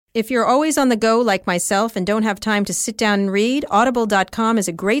If you're always on the go like myself and don't have time to sit down and read, Audible.com is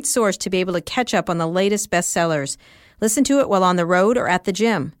a great source to be able to catch up on the latest bestsellers. Listen to it while on the road or at the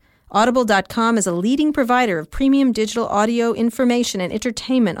gym. Audible.com is a leading provider of premium digital audio information and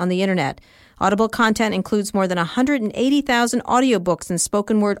entertainment on the Internet. Audible content includes more than 180,000 audiobooks and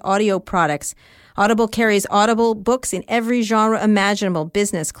spoken word audio products. Audible carries Audible books in every genre imaginable: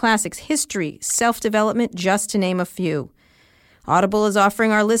 business, classics, history, self-development, just to name a few. Audible is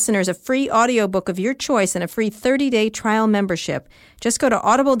offering our listeners a free audiobook of your choice and a free 30-day trial membership. Just go to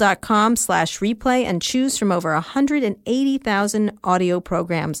audible.com/replay and choose from over 180,000 audio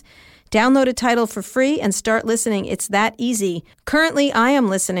programs. Download a title for free and start listening. It's that easy. Currently, I am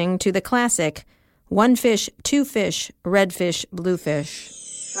listening to the classic One Fish, Two Fish, Red Fish, Blue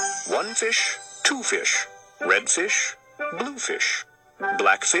Fish. One fish, two fish, red fish, blue fish,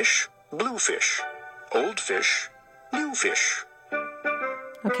 black fish, blue fish, old fish, new fish.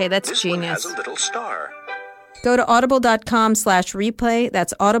 Okay, that's this genius. One has a little star. Go to audible.com/replay.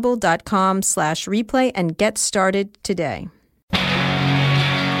 That's audible.com/replay and get started today.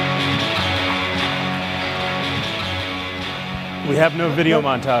 We have no video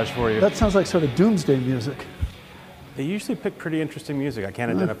montage for you. That sounds like sort of doomsday music. They usually pick pretty interesting music. I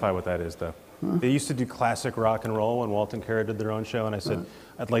can't identify what that is, though. They used to do classic rock and roll when Walt and Kara did their own show, and I said,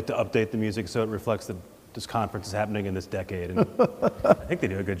 I'd like to update the music so it reflects that this conference is happening in this decade, and I think they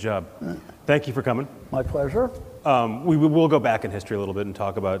do a good job. Thank you for coming. My pleasure. We will go back in history a little bit and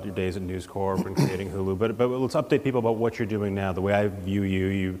talk about your days at News Corp and creating Hulu, but let's update people about what you're doing now. The way I view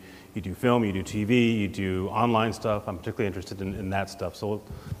you do film, you do TV, you do online stuff. I'm particularly interested in that stuff, so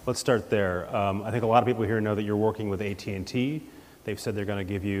let's start there. I think a lot of people here know that you're working with AT&T. They've said they're going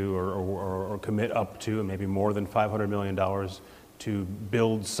to give you or commit up to and maybe more than $500 million to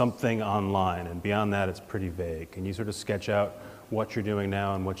build something online, and beyond that, it's pretty vague. Can you sort of sketch out what you're doing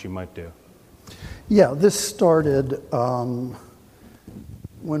now and what you might do? Yeah, this started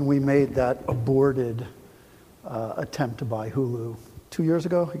when we made that aborted attempt to buy Hulu 2 years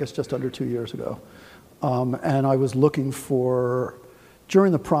ago, I guess just under 2 years ago. And I was looking for,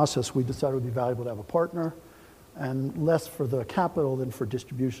 during the process, we decided it would be valuable to have a partner, and less for the capital than for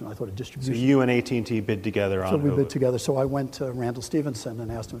distribution. I thought a distribution. So you and AT&T bid together on Hulu. So we bid together. So I went to Randall Stevenson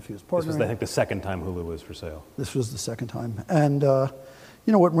and asked him if he was partnering. This was, I think, the second time Hulu was for sale. This was the second time. And you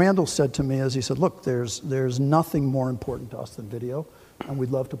know, what Randall said to me is, he said, look, there's nothing more important to us than video, and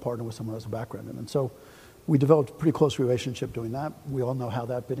we'd love to partner with someone who has a background in it. And so we developed a pretty close relationship doing that. We all know how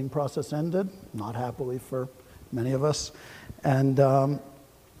that bidding process ended, not happily for many of us. And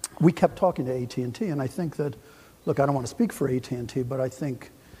we kept talking to AT&T, and I think that, look, I don't want to speak for AT&T, but I think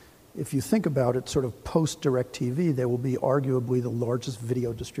if you think about it, sort of post-DirecTV, they will be arguably the largest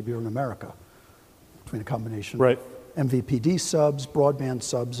video distributor in America, between a combination of MVPD subs, broadband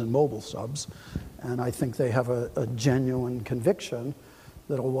subs, and mobile subs. And I think they have a genuine conviction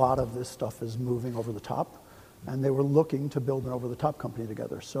that a lot of this stuff is moving over the top, and they were looking to build an over-the-top company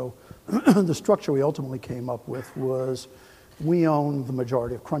together. So the structure we ultimately came up with was, we own the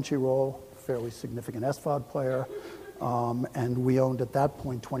majority of Crunchyroll, fairly significant SVOD player, and we owned at that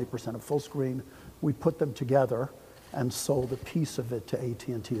point 20% of Fullscreen. We put them together and sold a piece of it to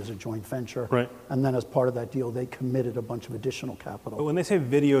AT&T as a joint venture. Right. And then as part of that deal, they committed a bunch of additional capital. But when they say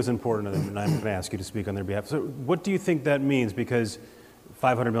video is important to them, and I'm going to ask you to speak on their behalf, so what do you think that means? Because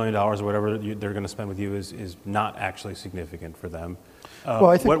 $500 million or whatever they're going to spend with you is not actually significant for them. Well,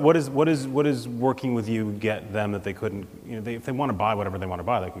 I think what is working with you get them that they couldn't, you know, if they want to buy whatever they want to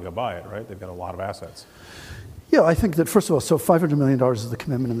buy, they can go buy it, right? They've got a lot of assets. Yeah, I think that, first of all, so $500 million is the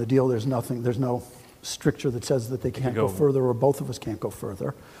commitment in the deal. There's no stricture that says that they can't go further, or both of us can't go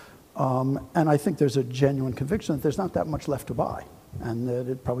further. And I think there's a genuine conviction that there's not that much left to buy, and that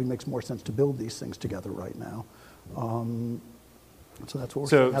it probably makes more sense to build these things together right now. So that's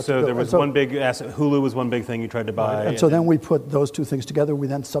what we're So there was one big asset. Hulu was one big thing you tried to buy. And so then we put those two things together. We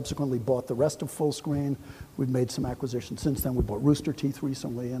then subsequently bought the rest of Fullscreen. We've made some acquisitions since then. We bought Rooster Teeth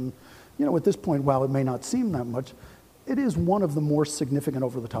recently. And, you know, at this point, while it may not seem that much, it is one of the more significant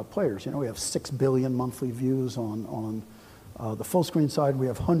over-the-top players. You know, we have 6 billion monthly views on the Fullscreen side. We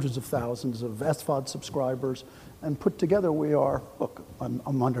have hundreds of thousands of SVOD subscribers. And put together, we are, look,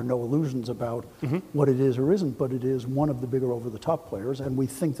 I'm under no illusions about what it is or isn't, but it is one of the bigger over-the-top players. And we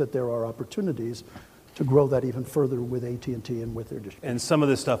think that there are opportunities to grow that even further with AT&T and with their distribution. And some of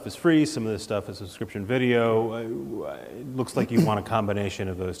this stuff is free, some of this stuff is subscription video. It looks like you want a combination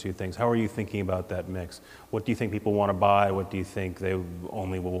of those two things. How are you thinking about that mix? What do you think people want to buy? What do you think they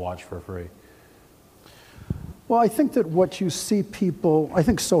only will watch for free? Well, I think that what you see people, I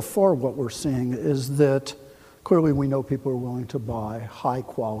think so far what we're seeing is that Clearly, we know people are willing to buy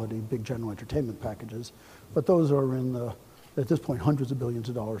high-quality, big general entertainment packages, but those are in the, at this point, hundreds of billions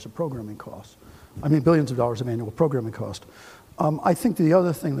of dollars of programming costs. I mean, billions of dollars of annual programming cost. I think the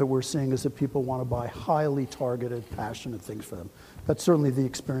other thing that we're seeing is that people want to buy highly targeted, passionate things for them. That's certainly the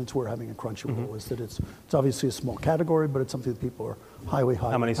experience we're having in Crunchyroll, is that it's obviously a small category, but it's something that people are highly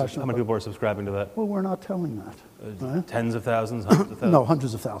How many passionate about. people are subscribing to that? Well, we're not telling that. Right? Tens of thousands, hundreds of thousands? No,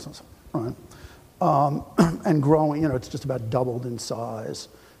 hundreds of thousands. Right. And growing, it's just about doubled in size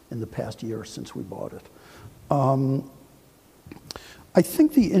in the past year since we bought it. I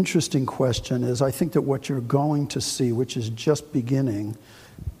think the interesting question is, I think that what you're going to see, which is just beginning,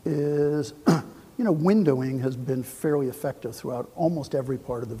 is, windowing has been fairly effective throughout almost every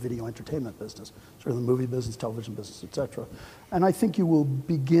part of the video entertainment business, sort of the movie business, television business, et cetera. And I think you will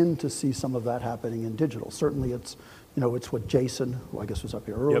begin to see some of that happening in digital. Certainly it's what Jason, who I guess was up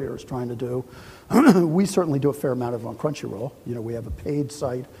here earlier, is trying to do. We certainly do a fair amount of it on Crunchyroll. We have a paid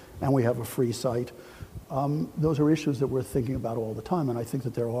site and we have a free site. Those are issues that we're thinking about all the time, and I think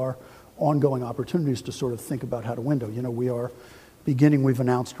that there are ongoing opportunities to sort of think about how to window. We've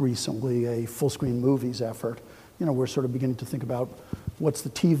announced recently a full-screen movies effort. We're sort of beginning to think about what's the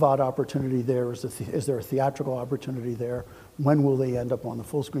TVOD opportunity there, is there a theatrical opportunity there, when will they end up on the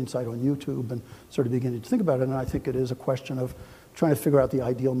full-screen site on YouTube, and sort of beginning to think about it. And I think it is a question of trying to figure out the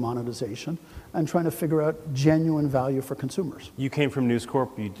ideal monetization and trying to figure out genuine value for consumers. You came from News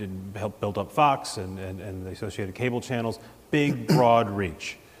Corp. You did help build up Fox and the associated cable channels. Big, broad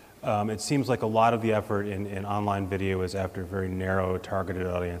reach. It seems like a lot of the effort in online video is after a very narrow, targeted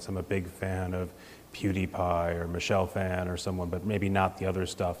audience. I'm a big fan of PewDiePie or Michelle Fan or someone, but maybe not the other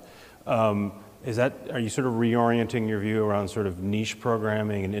stuff. Are you sort of reorienting your view around sort of niche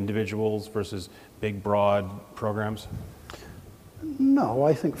programming and individuals versus big, broad programs? No,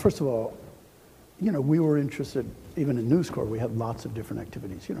 I think, first of all, we were interested, even in News Corp, we had lots of different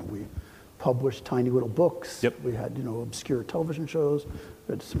activities. We published tiny little books. Yep. We had, obscure television shows,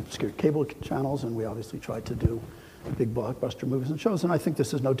 we had some obscure cable channels, and we obviously tried to do big blockbuster movies and shows, and I think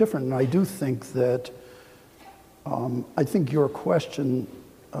this is no different. And I do think that, I think your question,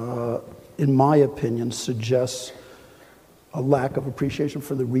 in my opinion, suggests a lack of appreciation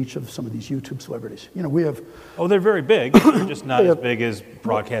for the reach of some of these YouTube celebrities. We have... Oh, they're very big. They're just not as big as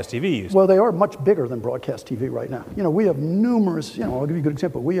broadcast TV used to. Well, they are much bigger than broadcast TV right now. We have numerous, I'll give you a good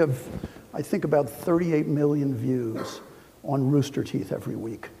example. We have, I think, about 38 million views on Rooster Teeth every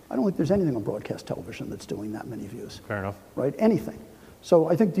week. I don't think there's anything on broadcast television that's doing that many views. Fair enough. Right? Anything. So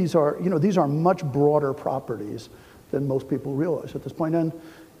I think these are much broader properties than most people realize at this point. And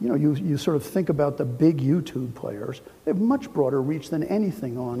you sort of think about the big YouTube players, they have much broader reach than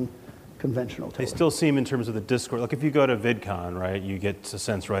anything on conventional television. They still seem, in terms of the discourse, like if you go to VidCon, right, you get a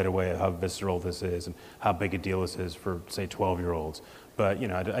sense right away of how visceral this is and how big a deal this is for, say, 12-year-olds. But,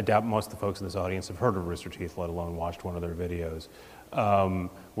 I doubt most of the folks in this audience have heard of Rooster Teeth, let alone watched one of their videos.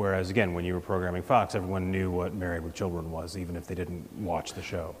 Whereas, again, when you were programming Fox, everyone knew what Married with Children was, even if they didn't watch the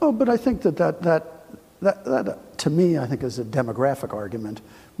show. Oh, but I think that to me, I think is a demographic argument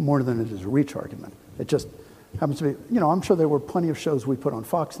more than it is a reach argument. It just happens to be, I'm sure there were plenty of shows we put on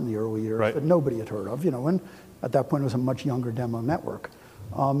Fox in the early years that nobody had heard of, and at that point it was a much younger demo network.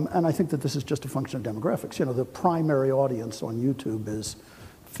 And I think that this is just a function of demographics. The primary audience on YouTube is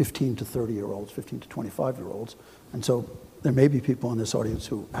 15 to 30-year-olds, 15 to 25-year-olds. And so there may be people in this audience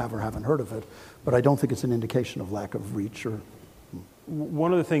who have or haven't heard of it, but I don't think it's an indication of lack of reach or...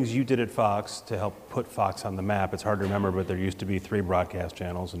 One of the things you did at Fox to help put Fox on the map, it's hard to remember, but there used to be 3 broadcast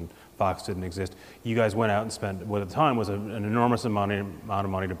channels and Fox didn't exist. You guys went out and spent what at the time was an enormous amount of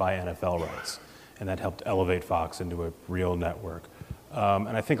money to buy NFL rights, and that helped elevate Fox into a real network.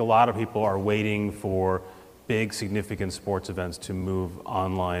 And I think a lot of people are waiting for big, significant sports events to move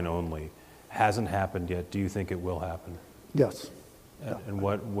online only. Hasn't happened yet. Do you think it will happen? Yes. And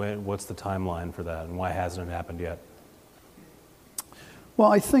what's the timeline for that, and why hasn't it happened yet?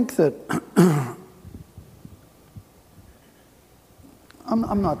 Well, I think that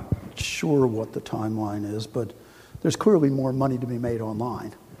I'm not sure what the timeline is, but there's clearly more money to be made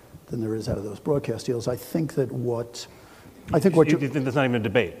online than there is out of those broadcast deals. I think that you think there's not even a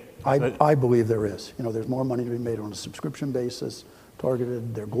debate? I believe there is. There's more money to be made on a subscription basis,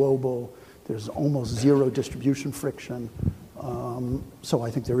 targeted, they're global, there's almost zero distribution friction. So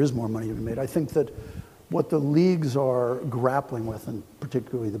I think there is more money to be made. I think that what the leagues are grappling with, and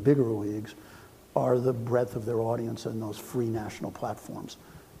particularly the bigger leagues, are the breadth of their audience and those free national platforms.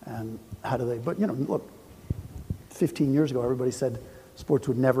 And how do they, but look, 15 years ago, everybody said sports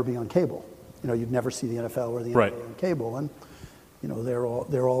would never be on cable. You'd never see the NFL or the NBA on cable. And they're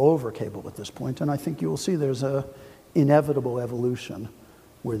all over cable at this point, and I think you will see there's a inevitable evolution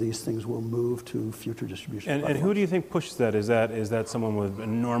where these things will move to future distribution. And who do you think pushes that? Is that someone with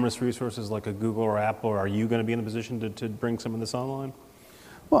enormous resources like a Google or Apple, or are you going to be in a position to bring some of this online?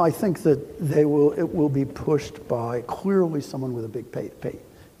 Well, I think that it will be pushed by clearly someone with a big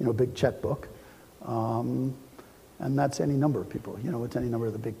big checkbook, and that's any number of people. It's any number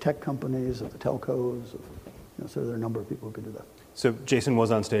of the big tech companies, of the telcos, so there are a number of people who could do that. So Jason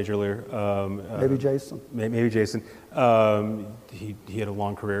was on stage earlier. Maybe Jason. Maybe Jason. He had a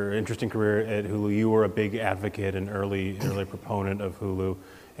long career, interesting career at Hulu. You were a big advocate and early proponent of Hulu,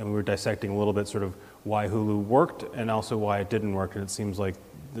 and we were dissecting a little bit sort of why Hulu worked and also why it didn't work. And it seems like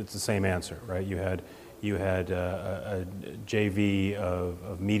it's the same answer, right? You had a JV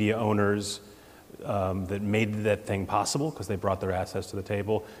of media owners that made that thing possible because they brought their assets to the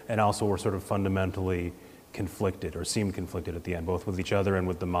table, and also were sort of fundamentally conflicted or seemed conflicted at the end, both with each other and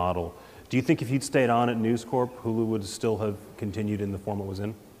with the model. Do you think if you'd stayed on at News Corp, Hulu would still have continued in the form it was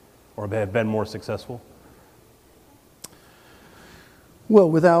in, or have been more successful?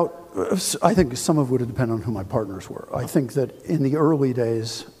 Well, I think some of it would depend on who my partners were. I think that in the early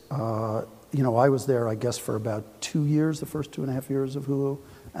days, I was there, I guess, for about 2 years, the first 2.5 years of Hulu,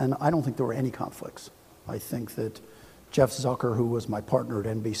 and I don't think there were any conflicts. I think that Jeff Zucker, who was my partner at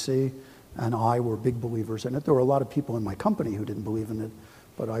NBC, and I were big believers in it. There were a lot of people in my company who didn't believe in it,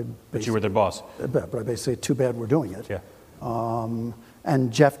 but you were their boss. But I basically said, too bad we're doing it. Yeah.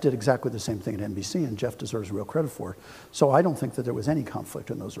 And Jeff did exactly the same thing at NBC, and Jeff deserves real credit for it. So I don't think that there was any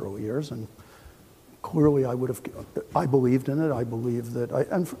conflict in those early years, and clearly I believed in it. I believe that,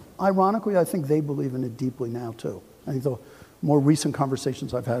 and ironically, I think they believe in it deeply now too. I think the more recent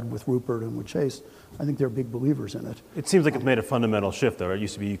conversations I've had with Rupert and with Chase, I think they're big believers in it. It seems like it's made a fundamental shift, though. It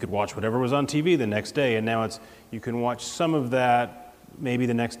used to be you could watch whatever was on TV the next day, and now you can watch some of that maybe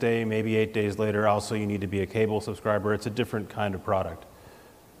the next day, maybe 8 days later. Also, you need to be a cable subscriber. It's a different kind of product.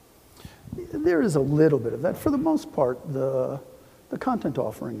 There is a little bit of that. For the most part, the content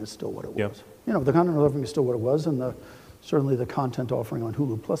offering is still what it was. Yep. The content offering is still what it was, and certainly the content offering on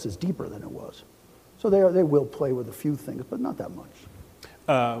Hulu Plus is deeper than it was. So they will play with a few things, but not that much.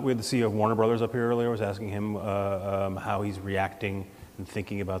 We had the CEO of Warner Brothers up here earlier. I was asking him how he's reacting and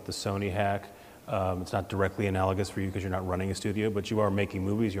thinking about the Sony hack. It's not directly analogous for you because you're not running a studio, but you are making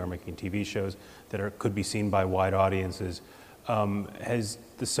movies, you are making TV shows that could be seen by wide audiences. Has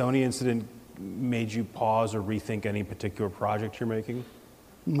the Sony incident made you pause or rethink any particular project you're making?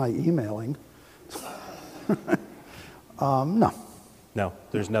 My emailing? No. No,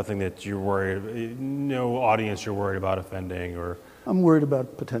 there's nothing that you're worried, no audience you're worried about offending or... I'm worried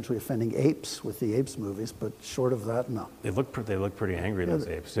about potentially offending apes with the Apes movies, but short of that, no. They look pretty angry, those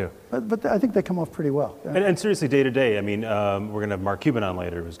apes, too. But I think they come off pretty well. Yeah. And seriously, day to day, I mean, we're going to have Mark Cuban on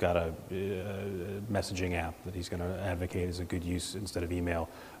later, who's got a messaging app that he's going to advocate as a good use instead of email.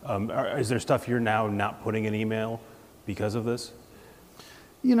 Is there stuff you're now not putting in email because of this?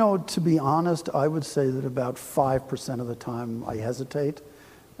 To be honest, I would say that about 5% of the time I hesitate,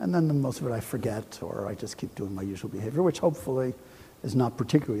 and then most of it I forget, or I just keep doing my usual behavior, which hopefully is not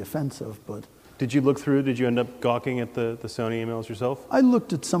particularly offensive, but... Did you end up gawking at the Sony emails yourself? I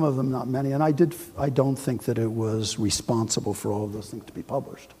looked at some of them, not many, and I don't think that it was responsible for all of those things to be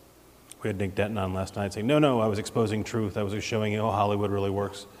published. We had Nick Denton on last night saying, no, I was exposing truth. I was showing you how Hollywood really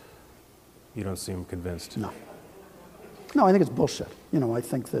works. You don't seem convinced. No, I think it's bullshit. I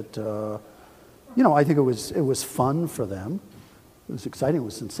think that, I think it was fun for them. It was exciting, it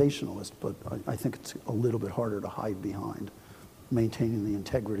was sensationalist, but I think it's a little bit harder to hide behind maintaining the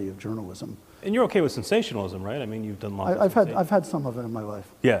integrity of journalism. And you're okay with sensationalism, right? I mean, you've done lots of I've had some of it in my life.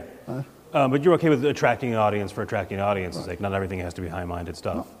 Yeah. But you're okay with attracting an audience for attracting an audience's sake. Not everything has to be high-minded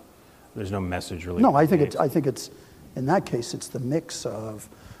stuff. No. There's no message really. No, I think it's in that case it's the mix of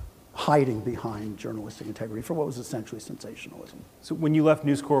hiding behind journalistic integrity for what was essentially sensationalism. So when you left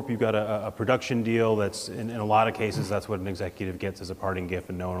News Corp, you got a production deal that's, in a lot of cases, that's what an executive gets as a parting gift,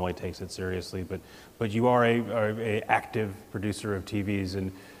 and no one really takes it seriously. But you are a active producer of TVs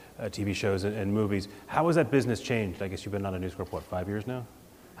and TV shows and movies. How has that business changed? I guess you've been on a News Corp, 5 years now?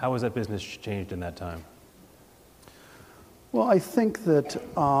 How has that business changed in that time? Well, I think that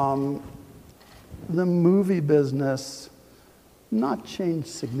the movie business not changed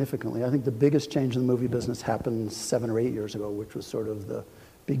significantly. I think the biggest change in the movie business happened 7 or 8 years ago, which was sort of the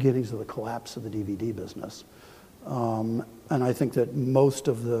beginnings of the collapse of the DVD business. And I think that most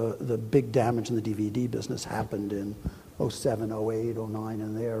of the big damage in the DVD business happened in 07, 08, 09,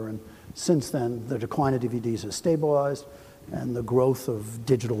 and there. And since then, the decline of DVDs has stabilized, and the growth of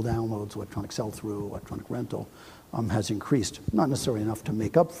digital downloads, electronic sell-through, electronic rental, has increased. Not necessarily enough to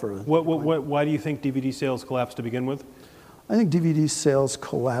make up for. Why do you think DVD sales collapsed to begin with? I think DVD sales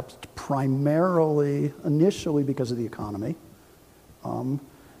collapsed primarily, initially because of the economy, and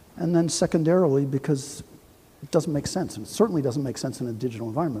then secondarily because it doesn't make sense. And it certainly doesn't make sense in a digital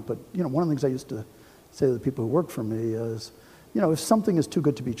environment. But one of the things I used to say to the people who work for me is, if something is too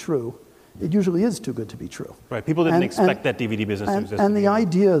good to be true, it usually is too good to be true. Right. People didn't expect that DVD business to exist. And the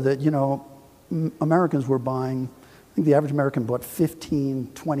idea that, Americans were buying, I think the average American bought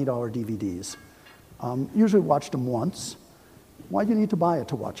 $15, $20 DVDs. Usually watched them once. Why do you need to buy it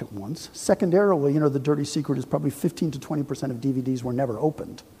to watch it once? Secondarily, the dirty secret is probably 15 to 20% of DVDs were never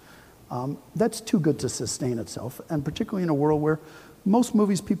opened. That's too good to sustain itself, and particularly in a world where most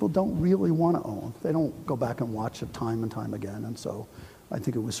movies people don't really want to own. They don't go back and watch it time and time again, and so I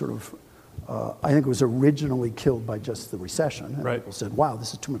think it was sort of, I think it was originally killed by just the recession. And right. People said, wow,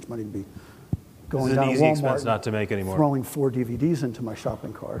 this is too much money to be going down to Walmart, expense not to make anymore. Throwing 4 DVDs into my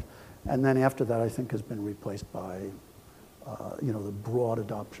shopping cart. And then after that, I think has been replaced by, the broad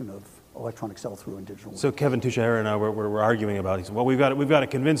adoption of electronic sell-through and digital. So Kevin Tuchahara and I were arguing about it. He said, well, we've got to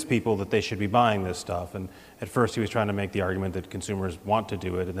convince people that they should be buying this stuff. And at first he was trying to make the argument that consumers want to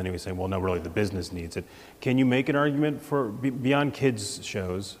do it, and then he was saying, well, no, really, the business needs it. Can you make an argument for, beyond kids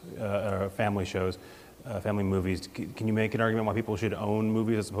shows, family shows, family movies, can you make an argument why people should own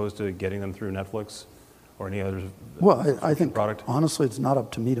movies as opposed to getting them through Netflix or any other I think, product? Honestly, it's not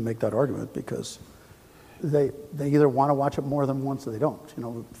up to me to make that argument, because they either want to watch it more than once or they don't.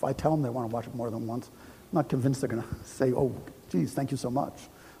 If I tell them they want to watch it more than once, I'm not convinced they're going to say, oh, geez, thank you so much.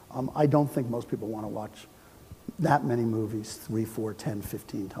 I don't think most people want to watch that many movies 3, 4, 10,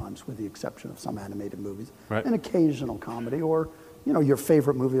 15 times, with the exception of some animated movies, right. An occasional comedy, or your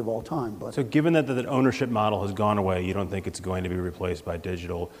favorite movie of all time. But so given that the ownership model has gone away, you don't think it's going to be replaced by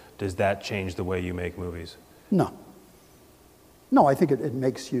digital, does that change the way you make movies? No, I think it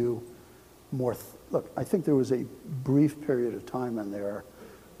makes you more, look, I think there was a brief period of time in there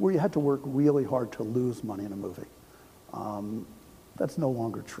where you had to work really hard to lose money in a movie. That's no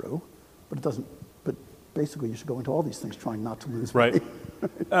longer true, but basically you should go into all these things trying not to lose money.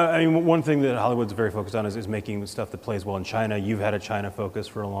 Right. One thing that Hollywood's very focused on is making stuff that plays well in China. You've had a China focus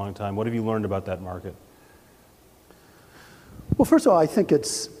for a long time. What have you learned about that market? Well, first of all, I think it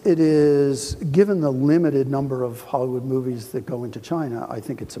is, given the limited number of Hollywood movies that go into China, I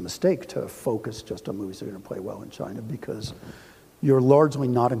think it's a mistake to focus just on movies that are going to play well in China, because you're largely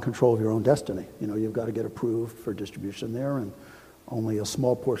not in control of your own destiny. You've got to get approved for distribution there, and only a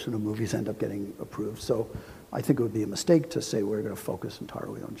small portion of movies end up getting approved. So I think it would be a mistake to say we're going to focus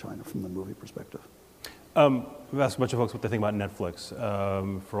entirely on China from the movie perspective. I've asked a bunch of folks what they think about Netflix.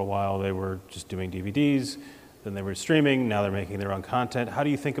 For a while, they were just doing DVDs. Then they were streaming. Now they're making their own content. How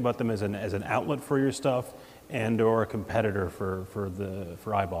do you think about them as an outlet for your stuff, and/or a competitor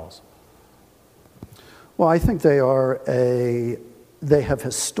for eyeballs? Well, I think they have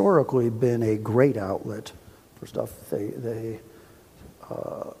historically been a great outlet for stuff. They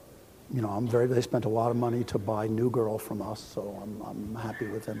spent a lot of money to buy New Girl from us, so I'm happy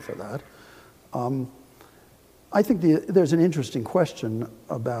with them for that. I think there's an interesting question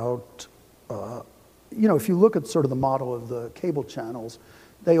about, if you look at sort of the model of the cable channels,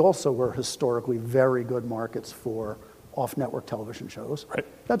 they also were historically very good markets for off-network television shows. Right.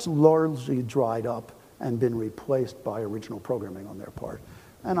 That's largely dried up and been replaced by original programming on their part.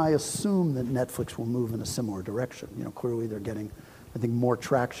 And I assume that Netflix will move in a similar direction. Clearly they're getting, I think, more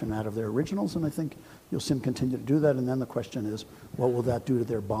traction out of their originals, and I think you'll see them continue to do that. And then the question is, what will that do to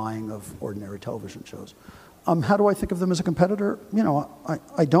their buying of ordinary television shows? How do I think of them as a competitor?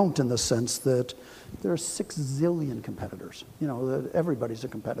 I don't, in the sense that there are 6 zillion competitors. That everybody's a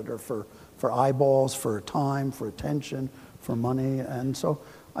competitor for eyeballs, for time, for attention, for money. And so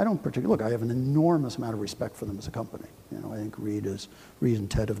I don't particularly, look, I have an enormous amount of respect for them as a company. I think Reed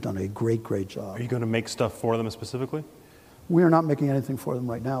and Ted have done a great, great job. Are you going to make stuff for them specifically? We are not making anything for them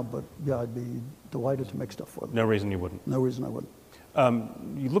right now, but yeah, I'd be delighted to make stuff for them. No reason you wouldn't? No reason I wouldn't.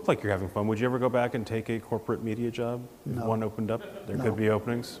 You look like you're having fun. Would you ever go back and take a corporate media job if one opened up? There could be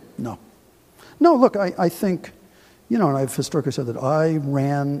openings? No, look, I think, and I've historically said that I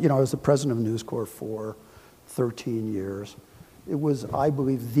was the president of News Corp for 13 years. It was, I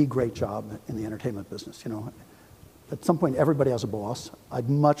believe, the great job in the entertainment business. At some point, everybody has a boss. I'd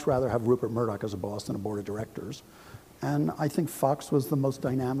much rather have Rupert Murdoch as a boss than a board of directors. And I think Fox was the most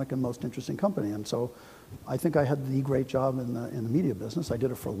dynamic and most interesting company. And so I think I had the great job in the media business. I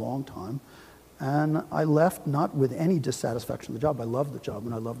did it for a long time. And I left not with any dissatisfaction with the job. I loved the job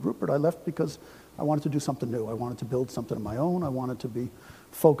and I loved Rupert. I left because I wanted to do something new. I wanted to build something of my own. I wanted to be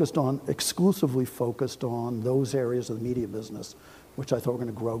exclusively focused on those areas of the media business, which I thought were going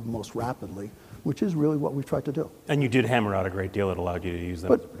to grow most rapidly, which is really what we've tried to do. And you did hammer out a great deal that allowed you to use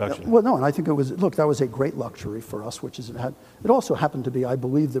them as production. Well, no, and I think that was a great luxury for us, which is it also happened to be, I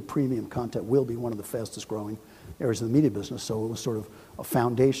believe that premium content will be one of the fastest growing areas of the media business, so it was sort of a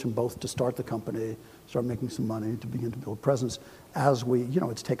foundation both to start the company, start making some money, to begin to build presence. As we,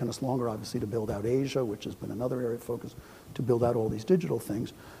 it's taken us longer, obviously, to build out Asia, which has been another area of focus, to build out all these digital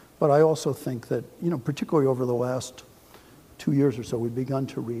things. But I also think that, particularly over the last 2 years or so, we've begun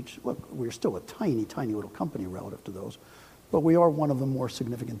to reach, look, we're still a tiny, tiny little company relative to those, but we are one of the more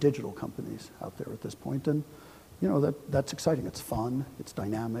significant digital companies out there at this point. And, that's exciting. It's fun, it's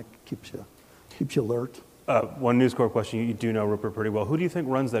dynamic, keeps you alert. One News Corp question. You do know Rupert pretty well. Who do you think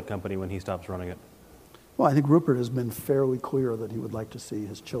runs that company when he stops running it? Well, I think Rupert has been fairly clear that he would like to see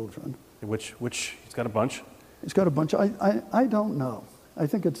his children. Which he's got a bunch? He's got a bunch. I don't know. I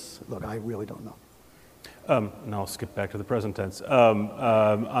think I really don't know. And I'll skip back to the present tense.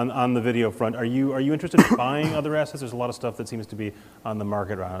 On the video front, are you interested in buying other assets? There's a lot of stuff that seems to be on the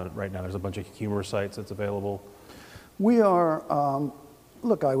market right now. There's a bunch of humor sites that's available. We are,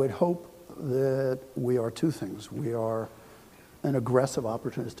 I would hope that we are two things. We are an aggressive,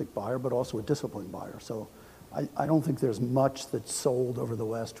 opportunistic buyer, but also a disciplined buyer. So I don't think there's much that's sold over the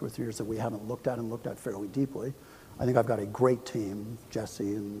last 2 or 3 years that we haven't looked at fairly deeply. I think I've got a great team,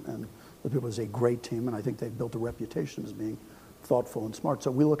 Jesse and the people is a great team, and I think they've built a reputation as being thoughtful and smart. So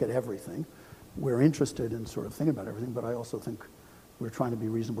we look at everything. We're interested in sort of thinking about everything, but I also think we're trying to be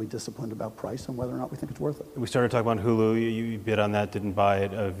reasonably disciplined about price and whether or not we think it's worth it. We started talking about Hulu. You bid on that, didn't buy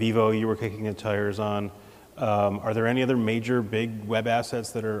it. Vivo, you were kicking the tires on. Are there any other major big web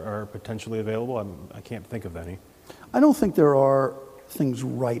assets that are potentially available? I can't think of any. I don't think there are things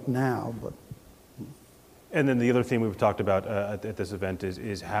right now, but. And then the other thing we've talked about at this event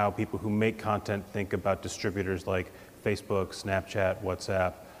is how people who make content think about distributors like Facebook, Snapchat,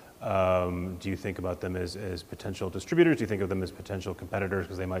 WhatsApp. Do you think about them as potential distributors? Do you think of them as potential competitors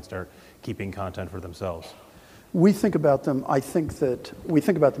because they might start keeping content for themselves? We think about them, I think that we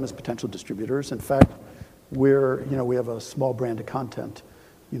think about them as potential distributors. In fact, we have a small branded content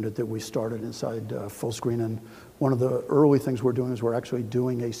unit that we started inside Fullscreen, and one of the early things we're doing is we're actually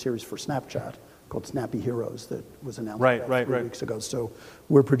doing a series for Snapchat called Snappy Heroes that was announced about 3 weeks ago. So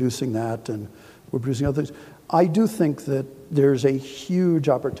we're producing that, and we're producing other things. I do think that there's a huge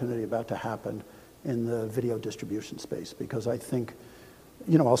opportunity about to happen in the video distribution space, because I think,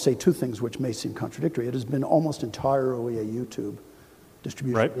 I'll say two things which may seem contradictory. It has been almost entirely a YouTube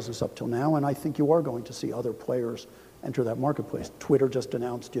distribution business up till now, and I think you are going to see other players enter that marketplace. Twitter just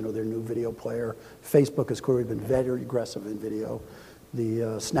announced, their new video player. Facebook has clearly been very aggressive in video. The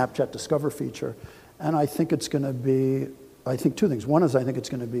Snapchat Discover feature, and I think it's going to be, two things. One is I think it's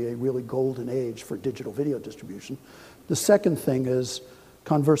going to be a really golden age for digital video distribution. The second thing is,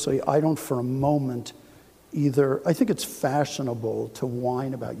 conversely, I don't for a moment I think it's fashionable to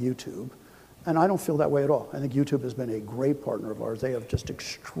whine about YouTube, and I don't feel that way at all. I think YouTube has been a great partner of ours. They have just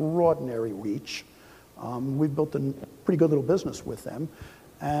extraordinary reach. We've built a pretty good little business with them.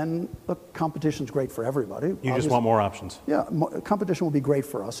 And look, competition's great for everybody. You just want more options. Yeah, competition will be great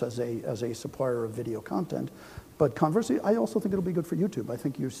for us as a supplier of video content. But conversely, I also think it'll be good for YouTube. I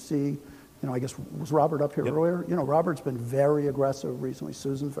think you see, I guess, was Robert up here earlier? Robert's been very aggressive recently.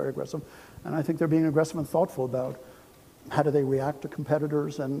 Susan's very aggressive. And I think they're being aggressive and thoughtful about how do they react to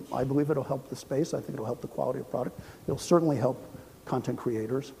competitors. And I believe it'll help the space. I think it'll help the quality of product. It'll certainly help content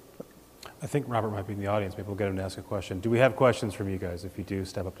creators. I think Robert might be in the audience. Maybe we'll get him to ask a question. Do we have questions from you guys? If you do,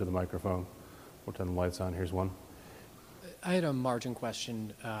 step up to the microphone. We'll turn the lights on. Here's one. I had a margin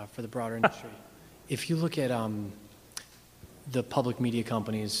question for the broader industry. If you look at the public media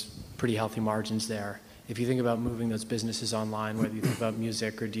companies, pretty healthy margins there. If you think about moving those businesses online, whether you think about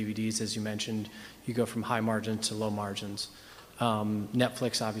music or DVDs, as you mentioned, you go from high margins to low margins.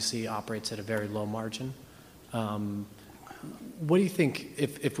 Netflix obviously operates at a very low margin. What do you think,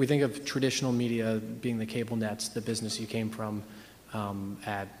 if we think of traditional media being the cable nets, the business you came from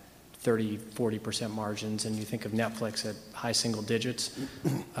at 30, 40% margins, and you think of Netflix at high single digits,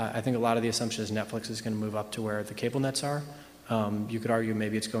 I think a lot of the assumption is Netflix is going to move up to where the cable nets are. You could argue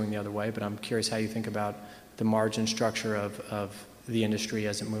maybe it's going the other way, but I'm curious how you think about the margin structure of the industry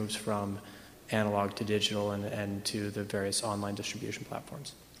as it moves from analog to digital and to the various online distribution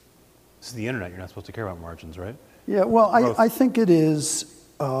platforms. This is the internet. You're not supposed to care about margins, right? Yeah, well, I think it is,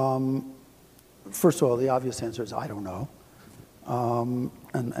 first of all, the obvious answer is I don't know,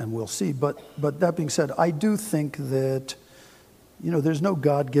 and we'll see. But that being said, I do think that, there's no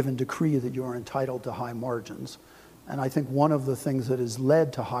God-given decree that you are entitled to high margins. And I think one of the things that has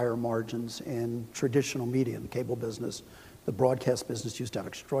led to higher margins in traditional media, the cable business, the broadcast business used to have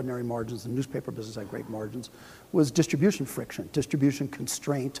extraordinary margins, the newspaper business had great margins, was distribution friction. Distribution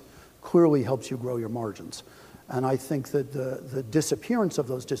constraint clearly helps you grow your margins. And I think that the disappearance of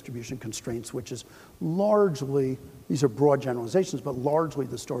those distribution constraints, which is largely, these are broad generalizations, but largely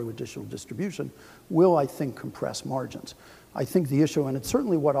the story with digital distribution, will, I think, compress margins. I think the issue, and it's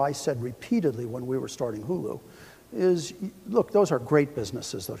certainly what I said repeatedly when we were starting Hulu, is, look, those are great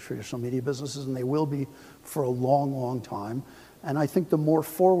businesses, those traditional media businesses, and they will be for a long, long time. And I think the more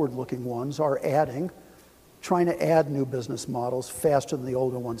forward-looking ones are trying to add new business models faster than the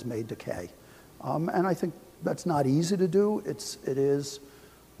older ones may decay. And I think that's not easy to do. It is,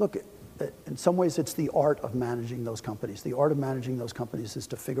 look, in some ways it's the art of managing those companies. The art of managing those companies is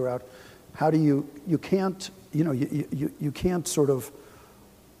to figure out how do you can't sort of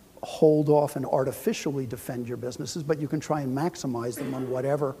hold off and artificially defend your businesses, but you can try and maximize them on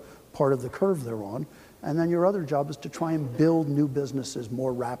whatever part of the curve they're on. And then your other job is to try and build new businesses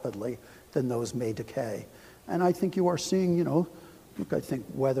more rapidly than those may decay. And I think you are seeing, look, I think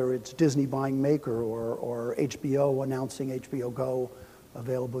whether it's Disney buying Maker or HBO announcing HBO Go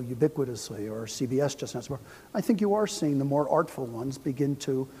available ubiquitously, or CBS just announced, I think you are seeing the more artful ones begin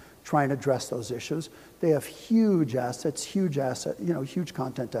to try and address those issues. They have huge assets, huge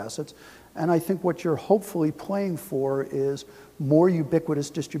content assets. And I think what you're hopefully playing for is more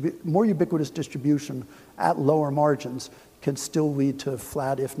ubiquitous distribution at lower margins can still lead to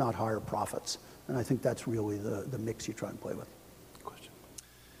flat, if not higher profits. And I think that's really the mix you try and play with. Question.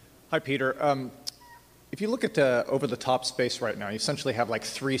 Hi, Peter. If you look at the over-the-top space right now, you essentially have like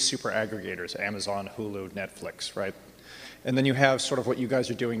 3 super aggregators, Amazon, Hulu, Netflix, right? And then you have sort of what you guys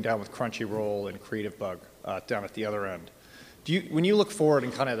are doing down with Crunchyroll and Creative Bug down at the other end. When you look forward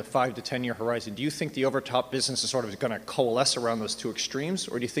in kind of the 5 to 10 year horizon, do you think the over-the-top business is sort of going to coalesce around those 2 extremes,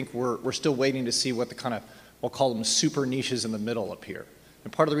 or do you think we're still waiting to see what the kind of, we'll call them super niches in the middle appear?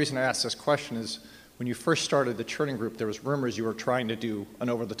 And part of the reason I asked this question is when you first started the Churning Group, there was rumors you were trying to do an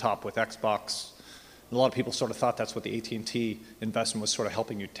over-the-top with Xbox. And a lot of people sort of thought that's what the AT&T investment was sort of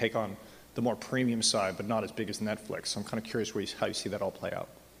helping you take on the more premium side, but not as big as Netflix. So I'm kind of curious how you see that all play out.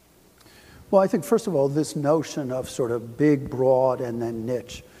 Well, I think, first of all, this notion of sort of big, broad, and then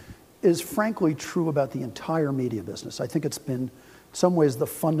niche is frankly true about the entire media business. I think it's been, in some ways, the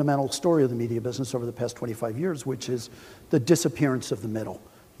fundamental story of the media business over the past 25 years, which is the disappearance of the middle.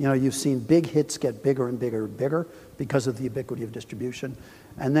 You've seen big hits get bigger and bigger and bigger because of the ubiquity of distribution.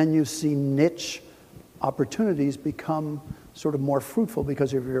 And then you've seen niche opportunities become sort of more fruitful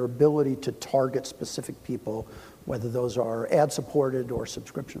because of your ability to target specific people, whether those are ad-supported or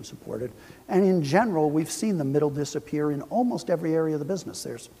subscription-supported. And in general, we've seen the middle disappear in almost every area of the business.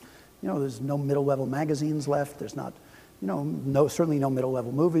 There's no middle-level magazines left. There's not, certainly no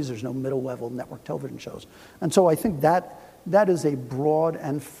middle-level movies. There's no middle-level network television shows. And so I think that is a broad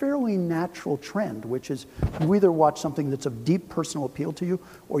and fairly natural trend, which is you either watch something that's of deep personal appeal to you,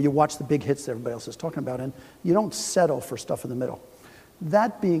 or you watch the big hits that everybody else is talking about, and you don't settle for stuff in the middle.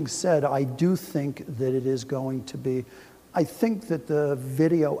 That being said, I do think that it is going to be, I think that the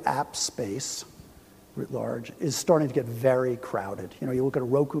video app space, writ large, is starting to get very crowded. You look at a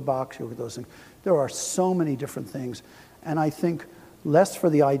Roku box, you look at those things. There are so many different things, and I think less for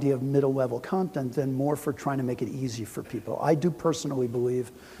the idea of middle-level content than more for trying to make it easy for people. I do personally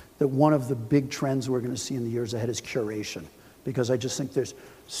believe that one of the big trends we're going to see in the years ahead is curation, because I just think there's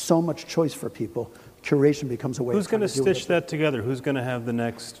so much choice for people. Curation becomes a way Who's going to deal with stitch that together? Who's going to have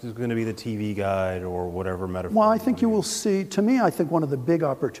who's going to be the TV guide or whatever metaphor? Well, I think you will see, to me, I think one of the big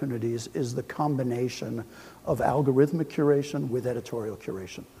opportunities is the combination of algorithmic curation with editorial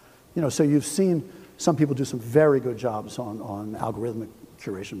curation. So you've seen some people do some very good jobs on algorithmic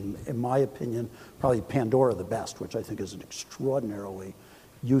curation. In my opinion, probably Pandora the best, which I think is an extraordinarily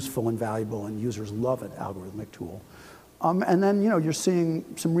useful and valuable, and users love it, algorithmic tool. And then, you're seeing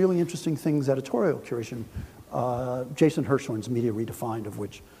some really interesting things, editorial curation. Jason Hirschhorn's Media Redefined, of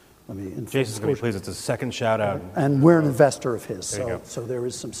which, Jason's going to be pleased. It's a second shout out. And we're an investor of his, so there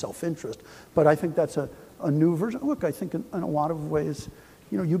is some self-interest. But I think that's a new version. Look, I think in a lot of ways,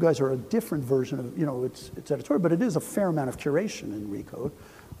 you guys are a different version of, it's editorial, but it is a fair amount of curation in Recode.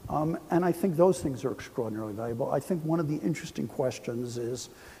 And I think those things are extraordinarily valuable. I think one of the interesting questions is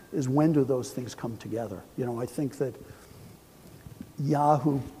when do those things come together? I think that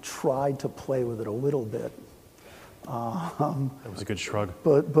Yahoo tried to play with it a little bit. That was a good shrug.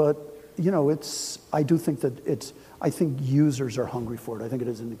 But I do think that I think users are hungry for it. I think it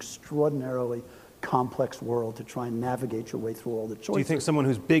is an extraordinarily complex world to try and navigate your way through all the choices. Do you think someone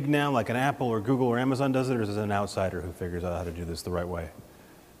who's big now, like an Apple or Google or Amazon does it, or is it an outsider who figures out how to do this the right way?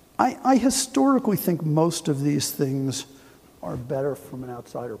 I historically think most of these things are better from an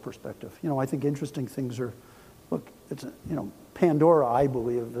outsider perspective. You know, I think interesting things are, look, Pandora, I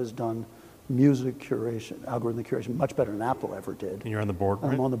believe, has done music curation, algorithmic curation, much better than Apple ever did. And you're on the board,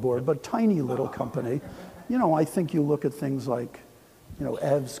 right? I'm on the board, but tiny little company. You know, I think you look at things like,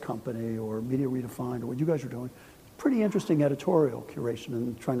 Ev's company or Media Redefined or what you guys are doing, pretty interesting editorial curation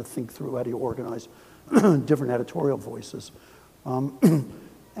and trying to think through how do you organize different editorial voices.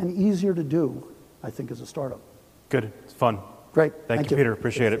 And easier to do, I think, as a startup. Good. It's fun. Great. Thank you, Peter.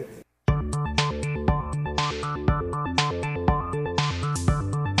 Appreciate it.